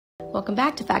Welcome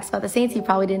back to Facts About the Saints You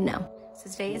Probably Didn't Know. So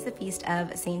today is the feast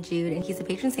of St. Jude, and he's the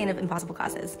patron saint of impossible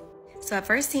causes. So at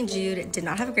first, St. Jude did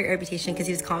not have a great reputation because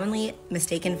he was commonly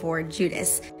mistaken for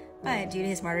Judas. But due to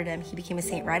his martyrdom, he became a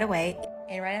saint right away.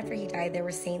 And right after he died, there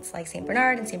were saints like St.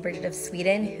 Bernard and St. Bridget of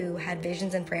Sweden who had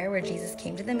visions and prayer where Jesus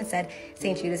came to them and said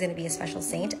St. Jude is going to be a special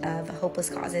saint of hopeless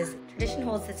causes. Tradition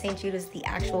holds that St. Jude was the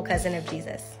actual cousin of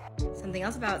Jesus. Something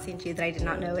else about St. Jude that I did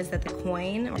not know is that the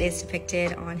coin that is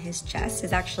depicted on his chest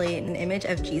is actually an image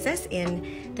of Jesus,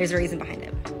 and there's a reason behind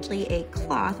it. Actually a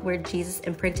cloth where Jesus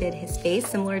imprinted his face,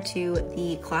 similar to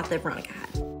the cloth that Veronica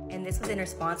had. And this was in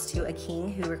response to a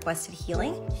king who requested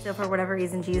healing. So for whatever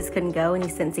reason, Jesus couldn't go, and he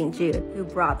sent St. Jude, who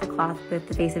brought the cloth with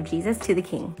the face of Jesus to the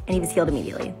king, and he was healed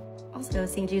immediately. Also,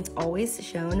 St. Jude's always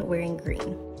shown wearing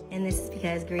green. And this is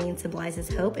because green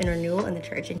symbolizes hope and renewal in the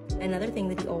church. And another thing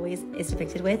that he always is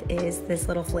depicted with is this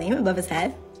little flame above his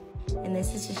head. And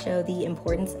this is to show the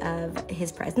importance of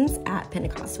his presence at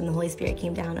Pentecost when the Holy Spirit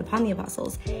came down upon the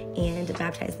apostles and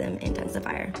baptized them in tongues of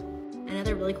fire.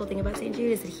 Another really cool thing about St.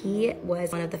 Jude is that he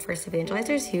was one of the first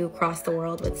evangelizers who crossed the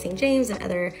world with St. James and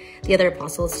the other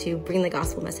apostles to bring the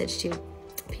gospel message to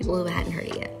people who hadn't heard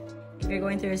it yet. If you're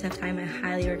going through a tough time, I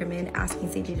highly recommend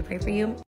asking St. Jude to pray for you.